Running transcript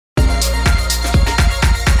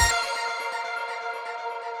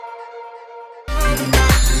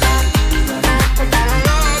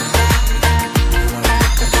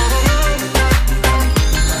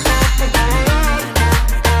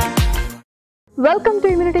Welcome to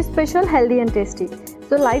immunity special healthy and tasty.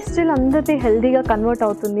 So life style అందరిది హెల్దీగా convert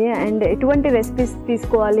అవుతుంది and ఎటువంటి రెసిపీస్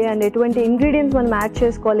తీసుకోవాలి అండ్ ఎటువంటి ఇంగ్రీడియంట్స్ మనం యాడ్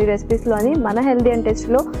చేసుకోవాలి రెసిపీస్లో అని మన హెల్దీ అండ్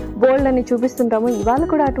టేస్టీలో బోల్డ్ అని చూపిస్తుంటాము. ఇవాళ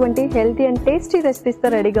కూడా అటువంటి హెల్దీ అండ్ టేస్టీ రెసిపీస్తో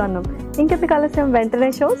రెడీగా ఉన్నాం. ఇంకెందుకు ఆలస్యం, వెంటనే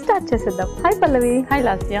షో స్టార్ట్ చేసేద్దాం. హాయ్ పల్లవి. హాయ్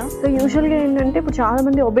లాస్యా. సో యూజువల్గా ఏంటంటే ఇప్పుడు చాలా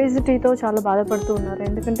మంది ఒబేసిటీతో చాలా బాధపడుతూ ఉన్నారు.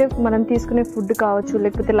 ఎందుకంటే మనం తీసుకునే ఫుడ్ కావచ్చు,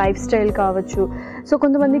 లేకపోతే లైఫ్ స్టైల్ కావచ్చు. సో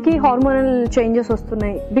కొంతమందికి హార్మోనల్ చేంజెస్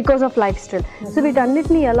వస్తున్నాయి because of life style. So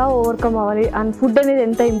వీటన్నిటిని ఎలా ఓవర్కమ్ అవ్వాలి అండ్ ఫుడ్ అనేది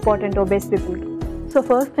ఎంత ఇంపార్టెంట్ ఒబేస్ పీపుల్కి? సో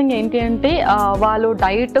ఫస్ట్ థింగ్ ఏంటి అంటే వాళ్ళు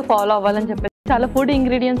డైట్ ఫాలో అవ్వాలని చెప్పేసి చాలా ఫుడ్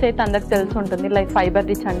ఇంగ్రీడియంట్స్ అయితే అందరికి తెలిసి ఉంటుంది. లైక్ ఫైబర్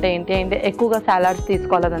రిచ్ అంటే ఏంటి అంటే ఎక్కువగా సాలాడ్స్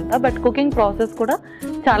తీసుకోవాలంతా. బట్ కుకింగ్ ప్రాసెస్ కూడా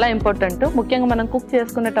చాలా ఇంపార్టెంట్. ముఖ్యంగా మనం కుక్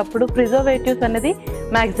చేసుకునేటప్పుడు ప్రిజర్వేటివ్స్ అనేది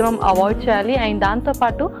మ్యాక్సిమం అవాయిడ్ చేయాలి. అండ్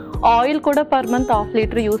దాంతోపాటు ఆయిల్ కూడా పర్ మంత్ 1/2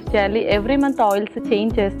 లీటర్ యూస్ చేయాలి. ఎవ్రీ మంత్ ఆయిల్స్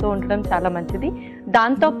చేంజ్ చేస్తూ ఉండడం చాలా మంచిది.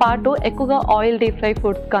 దాంతోపాటు ఎక్కువగా ఆయిల్ డీప్ ఫ్రై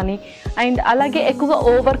ఫుడ్స్ కానీ అండ్ అలాగే ఎక్కువగా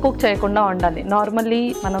ఓవర్ కుక్ చేయకుండా ఉండాలి. నార్మల్లీ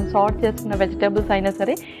మనం సార్ట్ చేసుకున్న వెజిటేబుల్స్ అయినా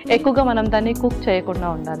సరే ఎక్కువగా మనం దాన్ని కుక్ చేయకుండా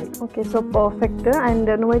ఉండాలి. Okay, so perfect.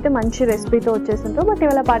 అండ్ నువ్వైతే మంచి రెసిపీతో వచ్చేసింటావు. బట్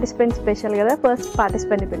ఇవాళ పార్టిసిపెంట్ స్పెషల్ కదా, first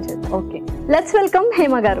పార్టిసిపెంట్ని పిలిచేద్దాం. Okay, let's welcome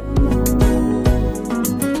Hema గారు.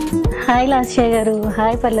 హాయ్ లాస్య గారు.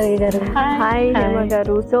 హాయ్ పల్లవి గారు. హాయ్ హేమ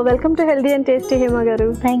గారు. So welcome to healthy and tasty Hema గారు.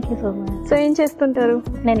 Thank you so much. So ఏం చేస్తుంటారు?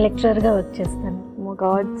 నేను లెక్చరర్గా వర్క్ చేస్తాను. ఓ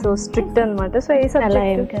గాడ్, సో స్ట్రిక్ట్ అనమాట. సో ఏ అలా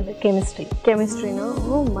ఏం సబ్జెక్ట్? కాదు, chemistry. కెమిస్ట్రీనా?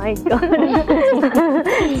 Oh my God.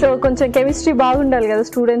 So కొంచెం కెమిస్ట్రీ బాగుండాలి కదా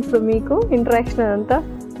స్టూడెంట్స్. మీకు ఇంటరాక్షన్ అదంతా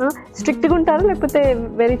స్ట్రిక్ట్గా ఉంటారు లేకపోతే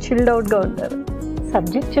వెరీ చిల్డ్ అవుట్గా ఉంటారు?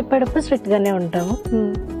 సబ్జెక్ట్ చెప్పేటప్పుడు స్ట్రిక్ట్గానే ఉంటాము,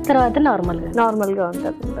 తర్వాత నార్మల్గా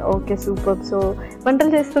ఉంటారు. Okay, super. సో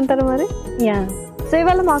వంటలు చేస్తుంటారు మరి? యా. సో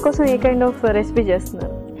ఇవాళ మా కోసం ఏ కైండ్ ఆఫ్ రెసిపీ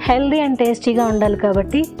చేస్తున్నారు? హెల్దీ అండ్ టేస్టీగా ఉండాలి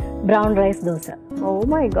కాబట్టి brown rice dosa. Oh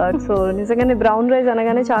my God. So నిజంగానే బ్రౌన్ రైస్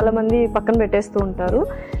అనగానే చాలా మంది పక్కన పెట్టేస్తూ ఉంటారు.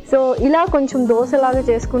 సో ఇలా కొంచెం దోశలాగా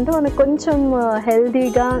చేసుకుంటే మనకు కొంచెం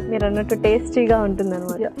హెల్దీగా, మీరు అన్నట్టు టేస్టీగా ఉంటుంది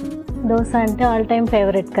అనమాట. దోశ అంటే ఆల్ టైమ్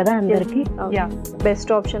ఫేవరెట్ కదా అందరికి.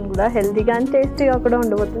 బెస్ట్ ఆప్షన్ కూడా, హెల్దీగా అండ్ టేస్టీగా కూడా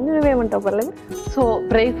ఉండబోతుంది. నువ్వేమంటావు పర్లేదు? సో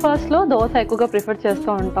బ్రేక్ఫాస్ట్లో దోశ ఎక్కువగా ప్రిఫర్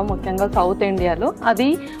చేస్తూ ఉంటాం, ముఖ్యంగా సౌత్ ఇండియాలో. అది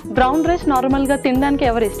బ్రౌన్ రైస్ నార్మల్గా తినడానికి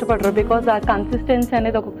ఎవరు ఇష్టపడరు. బికాజ్ ఆ కన్సిస్టెన్సీ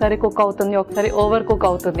అనేది ఒక్కొక్కసారి కుక్ అవుతుంది, ఒకసారి ఓవర్ కుక్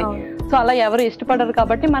అవుతుంది. సో అలా ఎవరు ఇష్టపడరు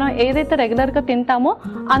కాబట్టి మనం ఏదైతే రెగ్యులర్గా తింటామో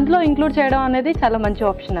అందులో ఇంక్లూడ్ చేయడం అనేది చాలా మంచి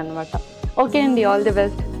ఆప్షన్ అనమాట. ఓకే అండి, all the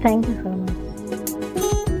best. Thank you so much.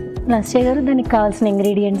 Lasya గారు, దానికి కావాల్సిన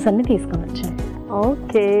ఇంగ్రీడియంట్స్ అన్ని తీసుకొని వచ్చాను.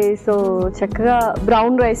 ఓకే, సో చక్కగా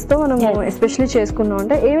బ్రౌన్ రైస్తో మనం ఎస్పెషల్లీ చేసుకున్నాం.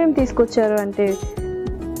 అంటే ఏమేమి తీసుకొచ్చారు అంటే?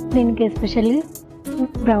 దీనికి ఎస్పెషల్లీ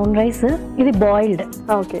బ్రౌన్ రైస్, ఇది బాయిల్డ్.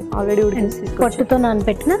 ఓకే, ఆల్రెడీ ఉడికి పొట్టుతో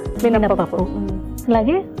నానబెట్టిన మినపప్పు,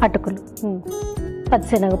 అలాగే అటుకులు,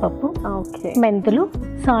 పచ్చిశనగపప్పు, ఓకే, మెంతులు,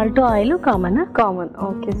 salt, oil common.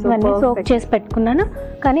 Okay, so ఇవన్నీ సోక్ చేసి పెట్టుకున్నాను.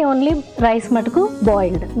 కానీ ఓన్లీ రైస్ మటుకు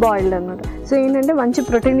బాయిల్డ్ అనమాట. సో ఏంటంటే మంచి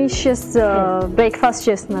ప్రోటీనిషియస్ బ్రేక్ఫాస్ట్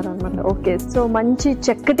చేస్తున్నారు అనమాట. ఓకే, సో మంచి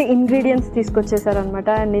చక్కటి ఇంగ్రీడియంట్స్ తీసుకొచ్చేసారనమాట.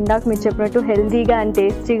 అండ్ ఇందాక మీరు చెప్పినట్టు హెల్దీగా అండ్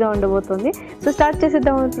టేస్టీగా ఉండబోతుంది. సో స్టార్ట్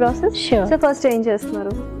చేసేద్దాం ప్రాసెస్. సో ఫస్ట్ ఏం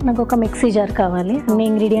చేస్తున్నారు? నాకు ఒక మిక్సీ జార్ కావాలి. అన్ని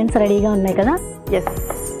ఇంగ్రీడియంట్స్ రెడీగా ఉన్నాయి కదా. ఎస్.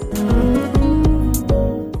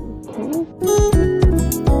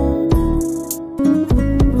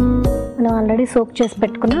 మనం ఆల్రెడీ సోక్ చేసి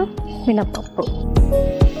పెట్టుకున్న మినపప్పు.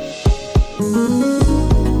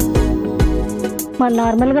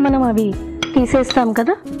 నార్మల్గా మనం అవి తీసేస్తాం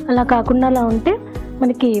కదా, అలా కాకుండా అలా ఉంటే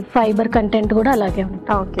మనకి ఫైబర్ కంటెంట్ కూడా అలాగే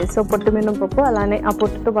ఉంటుంది. ఓకే, సో పొట్టు మినపప్పు అలానే ఆ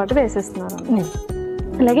పొట్టుతో పాటు వేసేస్తున్నారు.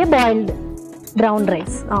 అలాగే బాయిల్డ్ బ్రౌన్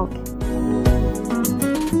రైస్, ఓకే,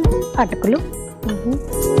 అటుకులు,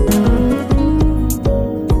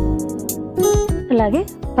 అలాగే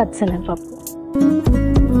పచ్చిశనగపప్పు.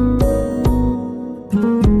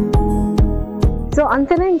 సో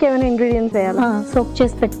అంతేనా, ఇంకేమైనా ఇంగ్రీడియంట్స్ వేయాలా? సోక్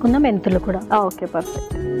చేసి పెట్టుకున్న మెంతులు కూడా. Okay,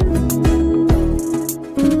 perfect.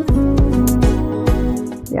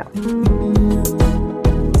 యా,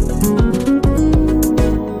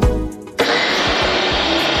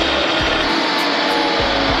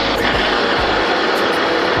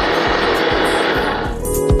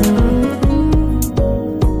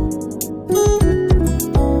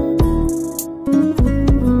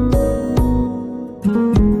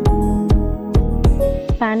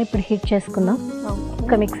 ప్యాన్ ఇప్పుడు హీట్ చేసుకుందాం.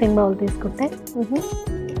 ఒక మిక్సింగ్ బౌల్ తీసుకుంటే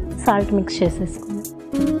సాల్ట్ మిక్స్ చేసేసుకుందాం.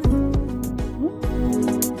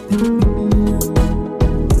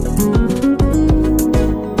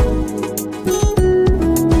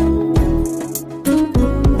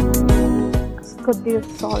 కొద్దిగా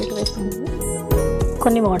సాల్ట్ వేసుకుందాం,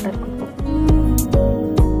 కొన్ని వాటర్.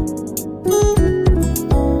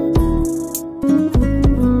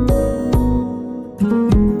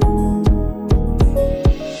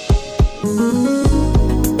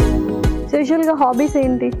 యూజువల్గా హాబీస్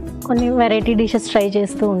ఏంటి? కొన్ని వెరైటీ డిషెస్ ట్రై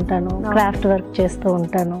చేస్తూ ఉంటాను, క్రాఫ్ట్ వర్క్ చేస్తూ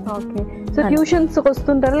ఉంటాను. ఓకే. సో ట్యూషన్స్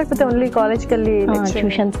వస్తుంటారా లేకపోతే ఓన్లీ కాలేజ్కి వెళ్ళి?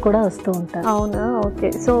 ట్యూషన్స్ కూడా వస్తూ ఉంటాను. అవునా? ఓకే.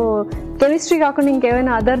 సో కెమిస్ట్రీ కాకుండా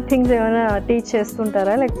ఇంకేమైనా అదర్ థింగ్స్ ఏమైనా టీచ్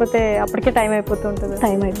చేస్తుంటారా లేకపోతే అప్పటికే టైం అయిపోతూ ఉంటుంది?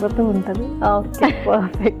 టైం అయిపోతూ ఉంటుంది. Okay,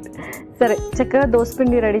 perfect. సరే, చక్కగా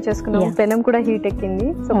దోసపిండి రెడీ చేసుకున్నాం. పెనం కూడా హీట్ ఎక్కింది.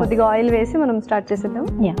 సో కొద్దిగా ఆయిల్ వేసి మనం స్టార్ట్ చేసేద్దాం.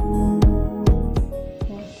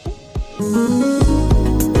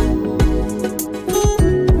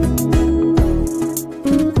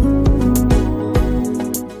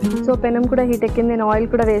 సో పెనం కూడా హీట్ ఎక్కింది, నేను ఆయిల్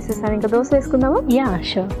కూడా వేసేసాను. ఇంకా దోశ వేసుకుందామా? Yeah,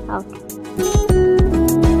 sure. ఓకే.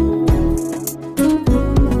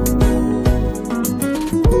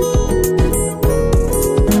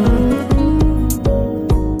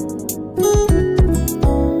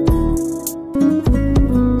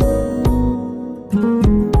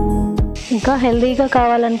 ఇంకా హెల్దీగా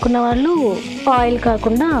కావాలనుకున్న వాళ్ళు ఆయిల్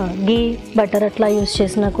కాకుండా గీ, బటర్ అట్లా యూస్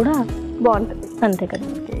చేసినా కూడా బాగుంటుంది. అంతే కదా.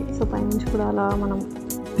 ఓకే. సో పైనుంచి కూడా అలా మనం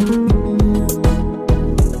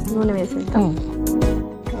నూనె వేసేద్దాం.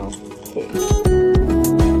 ఓకే.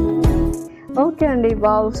 ఓకే అండి,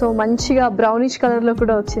 వావ్. సో మంచిగా బ్రౌనిష్ కలర్లో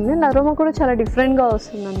కూడా వచ్చింది. అరోమా కూడా చాలా డిఫరెంట్గా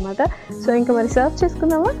వస్తుంది అనమాట. సో ఇంకా మరి సర్వ్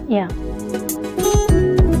చేసుకుందామా? యా.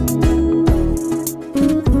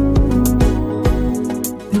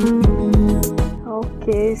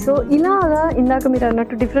 ఓకే. సో ఇలాగా ఇందాక మీరు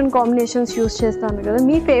అన్నట్టు డిఫరెంట్ కాంబినేషన్స్ యూస్ చేస్తాను కదా,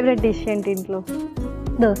 మీ ఫేవరెట్ డిష్ ఏంటి ఇంట్లో?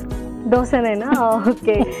 దోశనేనా?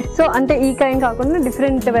 ఓకే. సో అంటే ఈ కైండ్ కాకుండా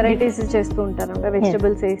డిఫరెంట్ వెరైటీస్ చేస్తూ ఉంటారు అంటే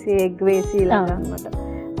వెజిటబుల్స్ వేసి, ఎగ్ వేసి ఇలాగా అనమాట.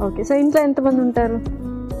 ఓకే. సో ఇంట్లో ఎంతమంది ఉంటారు?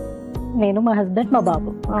 నేను, మా హస్బెండ్, మా బాబు.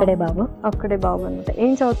 ఒక్కడే బాబు అనమాట.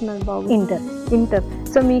 ఏం చదువుతున్నారు బాబు? ఇంటర్.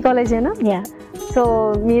 సో మీ కాలేజేనా? యా. సో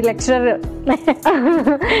మీ లెక్చరర్.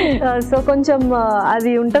 సో కొంచెం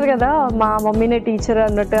అది ఉంటుంది కదా, మా మమ్మీనే టీచర్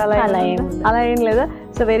అన్నట్టు, అలా ఏం లేదా?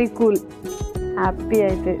 సో వెరీ కూల్, హ్యాపీ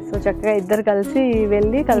అయితే. సో చక్కగా ఇద్దరు కలిసి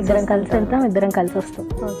వెళ్ళి కలిసి వెళ్తాం, ఇద్దరం కలిసి వస్తాం.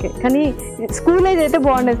 ఓకే. కానీ స్కూల్ ఏజ్ అయితే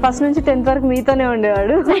బాగుండేది. ఫస్ట్ నుంచి 10th వరకు మీతోనే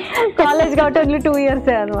ఉండేవాడు. కాలేజ్ కాబట్టి ఓన్లీ 2 years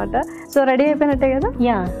అనమాట. సో రెడీ అయిపోయినట్టే కదా?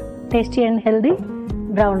 Yeah. Tasty and healthy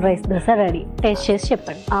brown rice dosa ready. Taste చేసి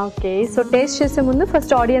చెప్పండి. ఓకే. సో టేస్ట్ చేసే ముందు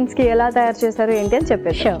ఫస్ట్ ఆడియన్స్కి ఎలా తయారు చేశారు ఏంటి అని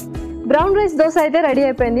చెప్పేసి. షూర్. బ్రౌన్ రైస్ దోశ అయితే రెడీ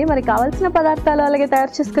అయిపోయింది. మరి కావాల్సిన పదార్థాలు అలాగే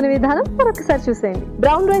తయారు చేసుకునే విధానం మరొకసారి చూసేయండి.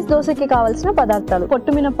 బ్రౌన్ రైస్ దోశకి కావాల్సిన పదార్థాలు: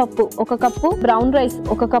 పొట్టుమినపప్పు 1 కప్పు, బ్రౌన్ రైస్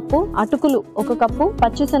 1 కప్పు, అటుకులు 1 కప్పు,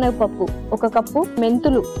 పచ్చిశనగపప్పు 1 కప్పు,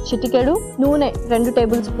 మెంతులు చిటికెడు, నూనె 2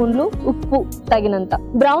 టేబుల్ స్పూన్లు, ఉప్పు తగినంత.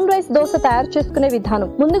 బ్రౌన్ రైస్ దోశ తయారు చేసుకునే విధానం: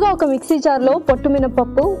 ముందుగా ఒక మిక్సీ జార్ లో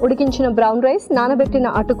పొట్టుమినపప్పు, ఉడికించిన బ్రౌన్ రైస్, నానబెట్టిన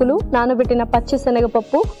అటుకులు, నానబెట్టిన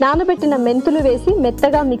పచ్చిశనగపప్పు, నానబెట్టిన మెంతులు వేసి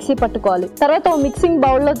మెత్తగా మిక్సీ పట్టుకోవాలి. తర్వాత ఓ మిక్సింగ్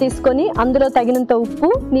బౌల్ లో తీసుకొని అందులో తగినంత ఉప్పు,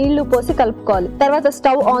 నీళ్లు పోసి కలుపుకోవాలి. తర్వాత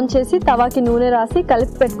స్టవ్ ఆన్ చేసి తవాకి నూనె రాసి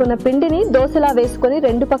కలిపి పెట్టుకున్న పిండిని దోశలా వేసుకొని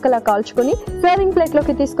 2 పక్కలా కాల్చుకొని సర్వింగ్ ప్లేట్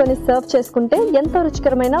లోకి తీసుకొని సర్వ్ చేసుకుంటే ఎంతో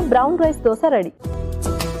రుచికరమైన బ్రౌన్ రైస్ దోశ రెడీ.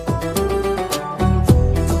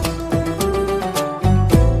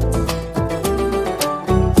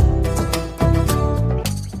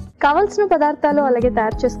 కావాల్సిన పదార్థాలు అలాగే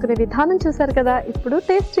తయారు చేసుకునే విధానం చూసారు కదా. ఇప్పుడు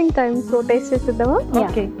టేస్టింగ్ టైం. సో టేస్ట్ చేసేద్దామా?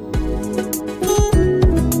 ఓకే.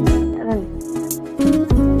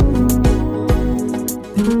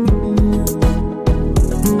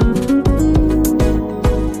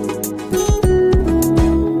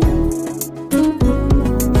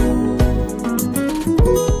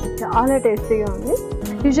 చాలా టేస్టీగా ఉంది.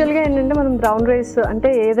 యూజువల్గా ఏంటంటే మనం బ్రౌన్ రైస్ అంటే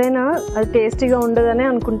ఏదైనా అది టేస్టీగా ఉండదనే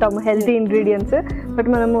అనుకుంటాము, హెల్తీ ఇంగ్రీడియంట్స్. బట్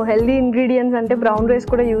మనము హెల్తీ ఇంగ్రీడియంట్స్ అంటే బ్రౌన్ రైస్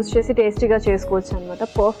కూడా యూజ్ చేసి టేస్టీగా చేసుకోవచ్చు అనమాట.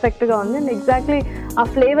 పర్ఫెక్ట్గా ఉంది అండ్ ఎగ్జాక్ట్లీ ఆ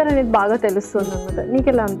ఫ్లేవర్ అనేది బాగా తెలుస్తుంది అనమాట. నీకు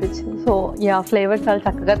ఎలా అనిపించింది? సో ఫ్లేవర్ చాలా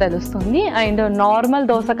చక్కగా తెలుస్తుంది అండ్ నార్మల్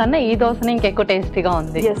దోశ కన్నా ఈ దోశనే ఇంకెక్కువ టేస్టీగా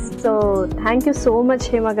ఉంది. Yes. So thank you so much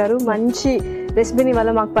Hema గారు, మంచి రెసిపీని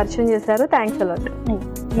వల్ల మాకు పరిచయం చేశారు. Thanks a lot.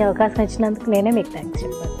 ఈ అవకాశం ఇచ్చినందుకు నేనే మీకు థ్యాంక్స్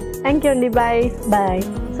చెప్పాను. థ్యాంక్ యూ అండి. బాయ్. బాయ్.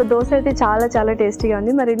 సో దోశ అయితే చాలా చాలా టేస్టీగా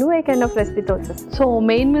ఉంది. మరి నువ్వు ఏ కైండ్ ఆఫ్ రెసిపీతో వచ్చేసి? సో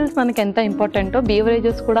మెయిన్ మీల్స్ మనకి ఎంత ఇంపార్టెంటో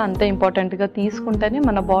బీవరేజెస్ కూడా అంతే ఇంపార్టెంట్గా తీసుకుంటేనే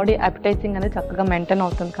మన బాడీ అపిటైజింగ్ అనేది చక్కగా మెయింటైన్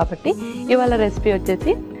అవుతుంది. కాబట్టి ఇవాళ రెసిపీ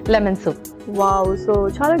వచ్చేసి లెమన్ సూప్. వావ్. సో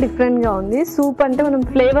చాలా డిఫరెంట్గా ఉంది. సూప్ అంటే మనం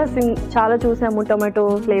ఫ్లేవర్స్ చాలా చూసాము, టొమాటో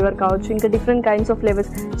ఫ్లేవర్ కావచ్చు, ఇంకా different kinds of flavours,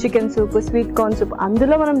 chicken soup, sweet corn soup,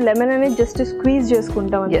 అందులో మనం లెమన్ అనేది జస్ట్ స్క్వీజ్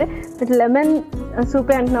చేసుకుంటాం అంటే. బట్ లెమన్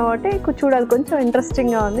సూపే అంటున్నావు అంటే చూడాలి, కొంచెం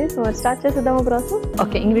ఇంట్రెస్టింగ్గా ఉంది. సో స్టార్ట్ చేసేద్దామా process?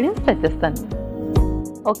 Okay, ingredients తెచ్చేస్తాను.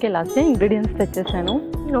 Okay last ingredients తెచ్చేసాను.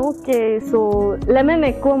 Okay, so lemon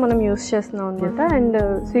ఎక్కువ మనం యూస్ చేస్తున్నాం అనమాట. అండ్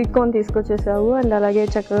స్వీట్ కార్న్ తీసుకొచ్చేసావు, అండ్ అలాగే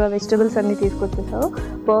చక్కగా వెజిటబుల్స్ అన్నీ తీసుకొచ్చేసావు.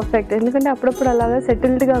 పర్ఫెక్ట్. ఎందుకంటే అప్పుడప్పుడు అలాగా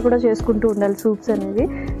సెటిల్డ్గా కూడా చేసుకుంటూ ఉండాలి సూప్స్ అనేవి.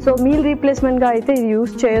 సో మీల్ రీప్లేస్మెంట్గా అయితే ఇది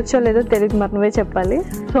యూస్ చేయొచ్చో లేదో తెలియదు, మరి నువ్వే చెప్పాలి.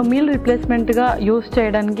 సో మీల్ రీప్లేస్మెంట్గా యూస్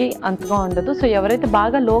చేయడానికి అంతగా ఉండదు. సో ఎవరైతే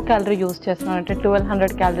బాగా లో క్యాలరీ యూస్ చేస్తున్నారో అంటే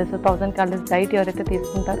 1200 క్యాలరీస్ 1000 క్యాలరీస్ డైట్ ఎవరైతే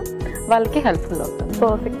తీసుకుంటారో వాళ్ళకి హెల్ప్ఫుల్ అవుతుంది.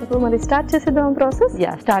 పర్ఫెక్ట్. ఇప్పుడు మరి స్టార్ట్ చేసేద్దాం ప్రాసెస్.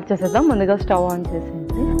 స్టార్ట్ చేసేద్దాం. ముందుగా స్టవ్ ఆన్ చేసేయండి.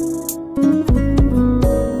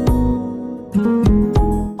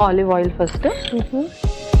 Olive oil first.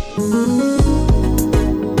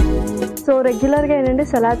 సో రెగ్యులర్గా ఏంటంటే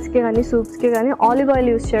సలాడ్స్కి కానీ సూప్స్కి కానీ ఆలివ్ ఆయిల్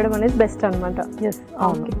యూస్ చేయడం అనేది బెస్ట్ అనమాట.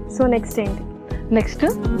 ఓకే. సో నెక్స్ట్ ఏంటి? నెక్స్ట్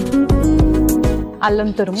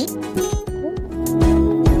అల్లం తురుము,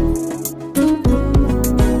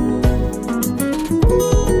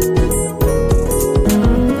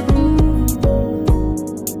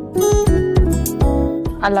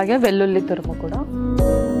 అలాగే వెల్లుల్లి తురుము కూడా.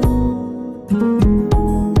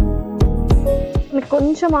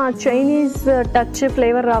 కొంచెం ఆ చైనీస్ టచ్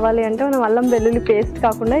ఫ్లేవర్ రావాలి అంటే మనం అల్లం వెల్లుల్లి పేస్ట్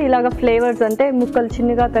కాకుండా ఇలాగ ఫ్లేవర్స్ అంటే ముక్కలు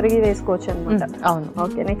చిన్నగా తరిగి వేసుకోవచ్చు అనమాట. అవును.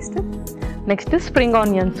 ఓకే. నెక్స్ట్ స్ప్రింగ్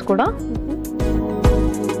ఆనియన్స్ కూడా.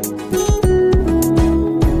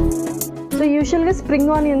 సో యూజువల్గా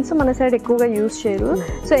స్ప్రింగ్ ఆనియన్స్ మన సైడ్ ఎక్కువగా యూజ్ చేయరు.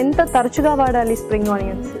 సో ఎంత తరచుగా వాడాలి spring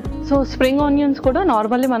onions? So spring onions కూడా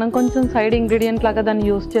నార్మల్లీ మనం కొంచెం సైడ్ ఇంగ్రీడియంట్ లాగా దాన్ని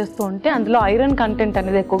యూస్ చేస్తూ ఉంటే అందులో ఐరన్ కంటెంట్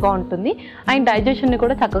అనేది ఎక్కువగా ఉంటుంది అండ్ డైజెషన్ని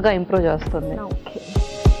కూడా చక్కగా ఇంప్రూవ్ చేస్తుంది. ఓకే.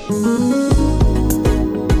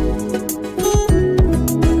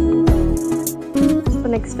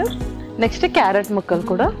 నెక్స్ట్ క్యారెట్ ముక్కలు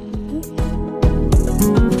కూడా.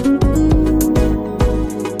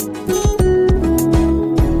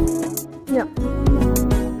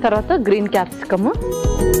 తర్వాత green capsicum,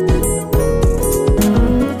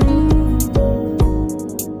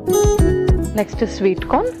 next sweet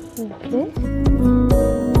corn, okay.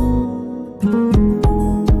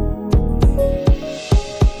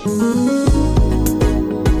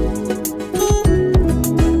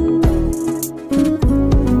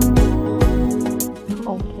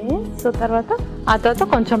 So ఆ తర్వాత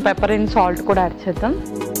కొంచెం పెప్పర్ అండ్ సాల్ట్ కూడా యాడ్ చేద్దాం.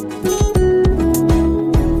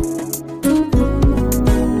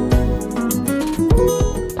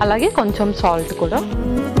 అలాగే కొంచెం సాల్ట్ కూడా.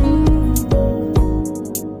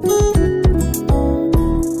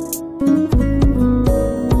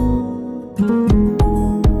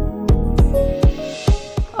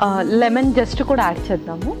 లెమన్ జస్ట్ కూడా యాడ్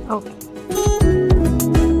చేద్దాము. ఓకే.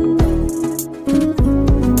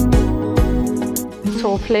 సో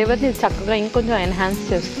ఫ్లేవర్ని చక్కగా ఇంకొంచెం ఎన్హాన్స్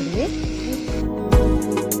చేస్తుంది.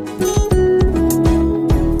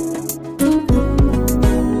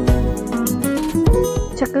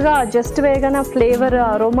 చక్కగా జస్ట్ వేయగానే ఆ ఫ్లేవర్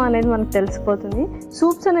అరోమా అనేది మనకు తెలిసిపోతుంది.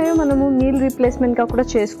 సూప్స్ అనేవి మనము మీల్ రీప్లేస్మెంట్గా కూడా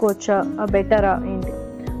చేసుకోవచ్చా, బెటరా ఏంటి?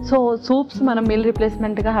 సో సూప్స్ మనం మీల్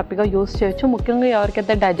రీప్లేస్మెంట్గా హ్యాపీగా యూస్ చేయొచ్చు. ముఖ్యంగా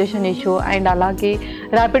ఎవరికైతే డైజెషన్ ఇష్యూ అండ్ అలాగే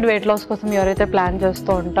ర్యాపిడ్ వెయిట్ లాస్ కోసం ఎవరైతే ప్లాన్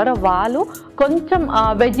చేస్తూ ఉంటారో వాళ్ళు కొంచెం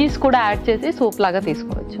వెజ్జీస్ కూడా యాడ్ చేసి సూప్ లాగా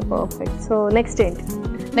తీసుకోవచ్చు. పర్ఫెక్ట్. సో నెక్స్ట్ ఏంటి?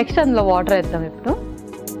 నెక్స్ట్ అందులో వాటర్ వేద్దాం ఇప్పుడు.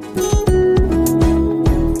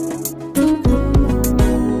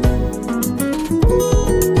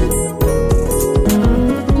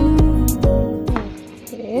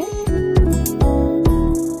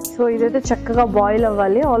 సో ఇదైతే చక్కగా బాయిల్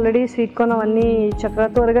అవ్వాలి. ఆల్రెడీ స్వీట్ కార్న్ అవన్నీ చక్కగా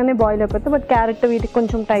త్వరగానే బాయిల్ అయిపోతాయి, బట్ క్యారెట్ వీటికి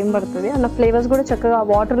కొంచెం టైం పడుతుంది. అండ్ ఆ ఫ్లేవర్స్ కూడా చక్కగా ఆ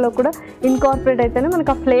వాటర్లో కూడా ఇన్కార్పొరేట్ అయితేనే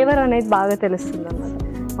మనకు ఆ ఫ్లేవర్ అనేది బాగా తెలుస్తుంది అన్నమాట.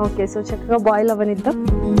 ఓకే. సో చక్కగా బాయిల్ అవ్వనిద్దాం.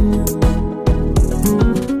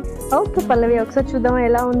 ఓకే పల్లవి, ఒకసారి చూద్దాం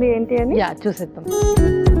ఎలా ఉంది ఏంటి అని. చూసేద్దాం.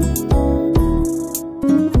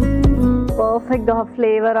 పర్ఫెక్ట్గా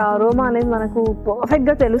ఫ్లేవర్ అరోమా అనేది మనకు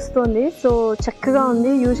పర్ఫెక్ట్గా తెలుస్తుంది. సో చక్కగా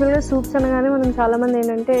ఉంది. యూజువల్గా సూప్స్ అనగానే మనం చాలామంది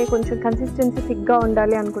ఏంటంటే కొంచెం కన్సిస్టెన్సీ థిక్గా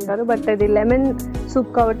ఉండాలి అనుకుంటారు, బట్ ఇది లెమన్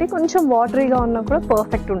సూప్ కాబట్టి కొంచెం వాటరీగా ఉన్నా కూడా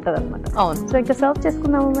పర్ఫెక్ట్ ఉంటుంది అనమాట. అవును. సో ఇంకా సర్వ్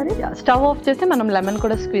చేసుకుందాము మరి. స్టవ్ ఆఫ్ చేసి మనం లెమన్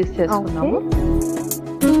కూడా స్క్వీజ్ చేసుకున్నాము.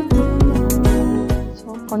 సో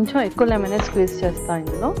కొంచెం ఎక్కువ లెమన్ స్క్వీజ్ చేస్తాం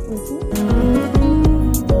ఇందులో.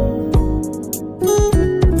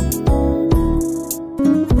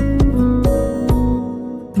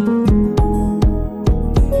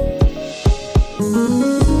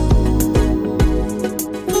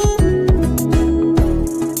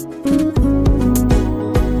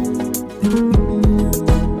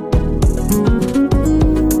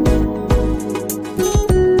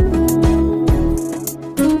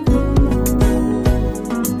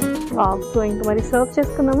 సో ఇంకా మరి సర్వ్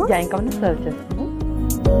చేసుకున్నాము. ఇంకా మనం సర్వ్ చేస్తాము.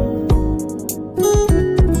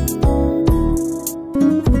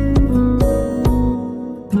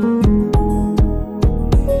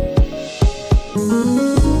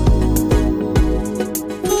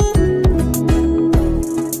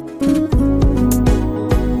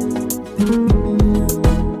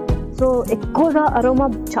 ఎక్కువగా అరోమా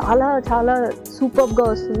చాలా చాలా సూపర్గా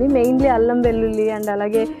వస్తుంది. మెయిన్లీ అల్లం వెల్లుల్లి అండ్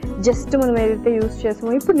అలాగే జస్ట్ మనం ఏదైతే యూస్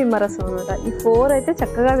చేసామో ఇప్పుడు నిమ్మరసం అనమాట. ఈ 4 అయితే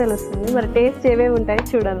చక్కగా తెలుస్తుంది. మరి టేస్ట్ ఏవేవి ఉంటాయి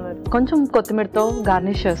చూడాలి. మరి కొంచెం కొత్తిమీరతో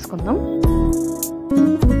గార్నిష్ చేసుకుందాం.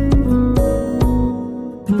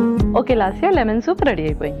 Okay Lasya, lemon soup ready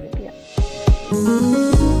అయిపోయింది.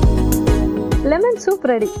 Lemon soup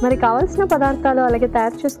ready. మరి కావాల్సిన పదార్థాలు అలాగే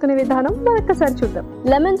తయారు చేసుకునే విధానం మరొకసారి చూద్దాం.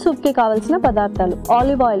 లెమన్ సూప్ కి కావాల్సిన పదార్థాలు: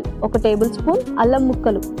 ఆలివ్ ఆయిల్ 1 టేబుల్ స్పూన్, అల్లం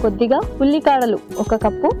ముక్కలు కొద్దిగా, ఉల్లికాడలు 1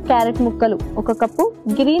 కప్పు, క్యారెట్ ముక్కలు 1 కప్పు,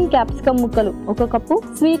 గ్రీన్ క్యాప్సికమ్ ముక్కలు 1 కప్పు,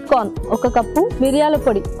 స్వీట్ కార్న్ 1 కప్పు, మిరియాల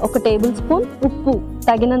పొడి 1 టేబుల్ స్పూన్, ఉప్పు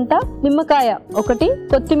తగినంత, నిమ్మకాయ 1,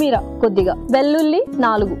 కొత్తిమీర కొద్దిగా, వెల్లుల్లి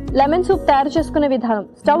 4. లెమన్ సూప్ తయారు చేసుకునే విధానం: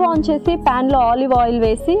 స్టవ్ ఆన్ చేసి పాన్ లో ఆలివ్ ఆయిల్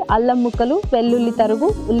వేసి అల్లం ముక్కలు, వెల్లుల్లి తరుగు,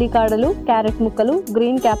 ఉల్లికాడలు, క్యారెట్ ముక్కలు,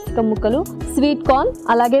 గ్రీన్ క్యాప్సికమ్ ముక్కలు, స్వీట్ కార్న్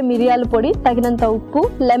అలాగే మిరియాల పొడి తగినంత, ఉప్పు,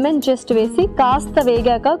 లెమన్ జస్ట్ వేసి కాస్త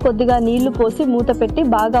వేగాక కొద్దిగా నీళ్లు పోసి మూత పెట్టి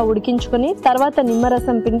బాగా ఉడికించుకొని తర్వాత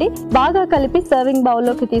నిమ్మరసం పిండి బాగా కలిపి సర్వింగ్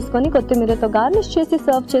బౌల్లోకి తీసుకొని కొత్తిమీరతో గార్నిష్ చేసి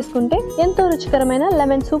సర్వ్ చేసుకుంటే ఎంతో రుచికరమైన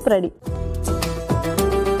లెమన్ సూప్ రెడీ.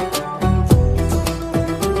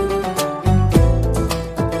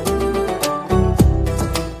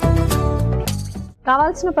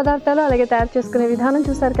 కావాల్సిన పదార్థాలు అలాగే తయారు చేసుకునే విధానం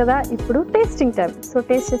చూసారు కదా. ఇప్పుడు టేస్టింగ్ టైం. సో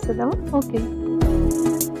టేస్ట్ చేసేద్దాం. ఓకే.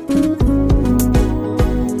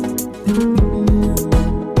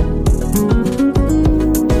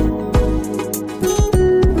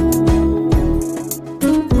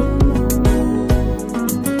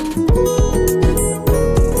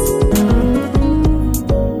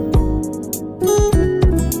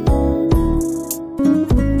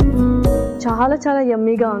 చాలా చాలా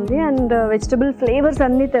యమ్మీగా ఉంది అండ్ వెజిటబుల్ ఫ్లేవర్స్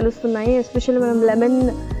అన్నీ తెలుస్తున్నాయి. ఎస్పెషల్లీ మనం లెమన్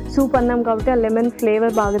సూప్ అన్నాం కాబట్టి ఆ లెమన్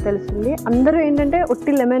ఫ్లేవర్ బాగా తెలుస్తుంది. అందరూ ఏంటంటే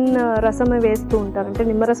ఒట్టి లెమన్ రసమే వేస్తూ ఉంటారు, అంటే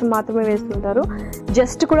నిమ్మరసం మాత్రమే వేస్తుంటారు.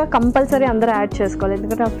 జస్ట్ కూడా కంపల్సరీ అందరూ యాడ్ చేసుకోవాలి,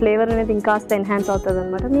 ఎందుకంటే ఆ ఫ్లేవర్ అనేది ఇంకాస్త ఎన్హాన్స్ అవుతుంది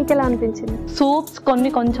అనమాట. మీకు ఎలా అనిపించింది? సూప్స్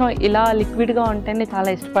కొంచెం ఇలా లిక్విడ్గా ఉంటేనే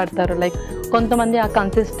చాలా ఇష్టపడతారు. లైక్ కొంతమంది ఆ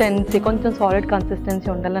కన్సిస్టెన్సీ కొంచెం సాలిడ్ కన్సిస్టెన్సీ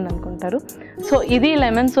ఉండాలని అనుకుంటారు. సో ఇది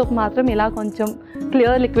లెమన్ సూప్ మాత్రం ఇలా కొంచెం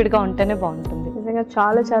క్లియర్ లిక్విడ్గా ఉంటేనే బాగుంటుంది. నిజంగా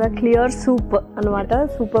చాలా చాలా క్లియర్ సూప్ అనమాట.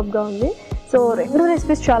 సూపర్గా ఉంది. సో 2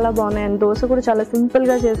 రెసిపీస్ చాలా బాగున్నాయి అండ్ దోశ కూడా చాలా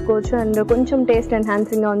సింపుల్గా చేసుకోవచ్చు అండ్ కొంచెం టేస్ట్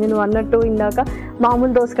ఎన్హాన్సింగ్గా ఉంది. నువ్వు అన్నట్టు ఇందాక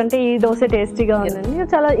మామూలు దోశ కంటే ఈ దోశ టేస్టీగా ఉందండి.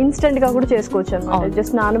 చాలా ఇన్స్టెంట్గా కూడా చేసుకోవచ్చు అనమాట.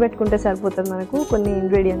 జస్ట్ నానబెట్టుకుంటే సరిపోతుంది మనకు కొన్ని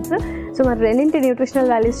ఇంగ్రీడియంట్స్. సో మరి రెండింటి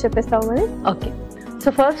న్యూట్రిషనల్ వాల్యూస్ చెప్పేస్తావు మరి? ఓకే.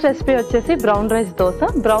 సో ఫస్ట్ రెసిపీ వచ్చేసి బ్రౌన్ రైస్ దోశ.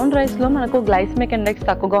 బ్రౌన్ రైస్లో మనకు గ్లైసమిక్ ఇండెక్స్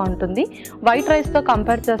తక్కువగా ఉంటుంది. వైట్ రైస్తో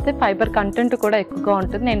కంపేర్ చేస్తే ఫైబర్ కంటెంట్ కూడా ఎక్కువగా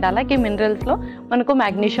ఉంటుంది అండ్ అలాగే మినరల్స్లో మనకు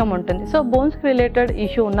మ్యాగ్నీషియం ఉంటుంది. సో బోన్స్కి రిలేటెడ్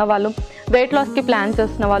ఇష్యూ ఉన్న వాళ్ళు, వెయిట్ లాస్కి ప్లాన్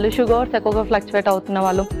చేస్తున్న వాళ్ళు, షుగర్స్ ఎక్కువగా ఫ్లక్చువేట్ అవుతున్న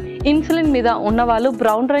వాళ్ళు, ఇన్సులిన్ మీద ఉన్న వాళ్ళు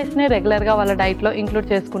బ్రౌన్ రైస్నే రెగ్యులర్గా వాళ్ళ డైట్లో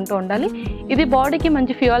ఇంక్లూడ్ చేసుకుంటూ ఉండాలి. ఇది బాడీకి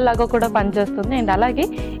మంచి ఫ్యూయల్ లాగా కూడా పనిచేస్తుంది అండ్ అలాగే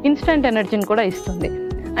ఇన్స్టెంట్ ఎనర్జీని కూడా ఇస్తుంది.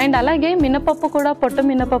 అండ్ అలాగే మినపప్పు కూడా పొట్టు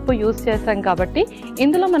మినపప్పు యూస్ చేస్తాం కాబట్టి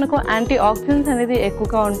ఇందులో మనకు యాంటీ ఆక్సిడెంట్స్ అనేది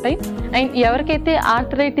ఎక్కువగా ఉంటాయి అండ్ ఎవరికైతే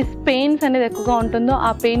ఆర్థరైటిస్ పెయిన్స్ అనేది ఎక్కువగా ఉంటుందో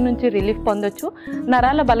ఆ పెయిన్ నుంచి రిలీఫ్ పొందొచ్చు.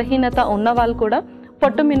 నరాల బలహీనత ఉన్న వాళ్ళు కూడా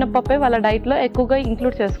పొట్టు మినపప్పే వాళ్ళ డైట్లో ఎక్కువగా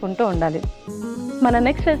ఇంక్లూడ్ చేసుకుంటూ ఉండాలి. మన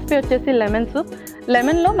నెక్స్ట్ రెసిపీ వచ్చేసి లెమన్ సూప్.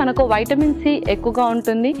 లెమన్లో మనకు వైటమిన్ సి ఎక్కువగా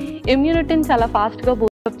ఉంటుంది. ఇమ్యూనిటీని చాలా ఫాస్ట్గా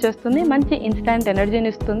బూస్టప్ చేస్తుంది, మంచి ఇన్స్టాంట్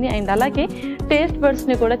ఎనర్జీని ఇస్తుంది అండ్ అలాగే టేస్ట్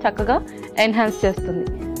బడ్స్ని కూడా చక్కగా ఎన్హాన్స్ చేస్తుంది.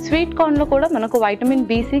 స్వీట్ కార్న్లో కూడా మనకు వైటమిన్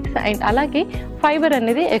B6 అండ్ అలాగే ఫైబర్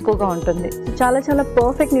అనేది ఎక్కువగా ఉంటుంది. చాలా చాలా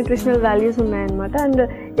పర్ఫెక్ట్ న్యూట్రిషనల్ వాల్యూస్ ఉన్నాయన్నమాట. అండ్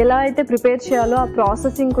ఎలా అయితే ప్రిపేర్ చేయాలో ఆ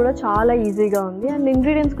ప్రాసెసింగ్ కూడా చాలా ఈజీగా ఉంది అండ్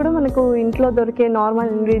ఇంగ్రీడియంట్స్ కూడా మనకు ఇంట్లో దొరికే నార్మల్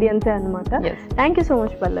ఇంగ్రీడియంట్సే అనమాట. Thank you so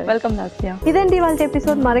much Pallavi. Welcome Lasya. ఇదండి ఇవాళ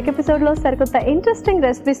ఎపిసోడ్. మరొక ఎపిసోడ్లో సరికొత్త ఇంట్రెస్టింగ్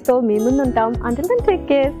రెసిపీస్తో మీ ముందు ఉంటాం. Until then take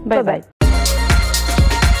care. By by.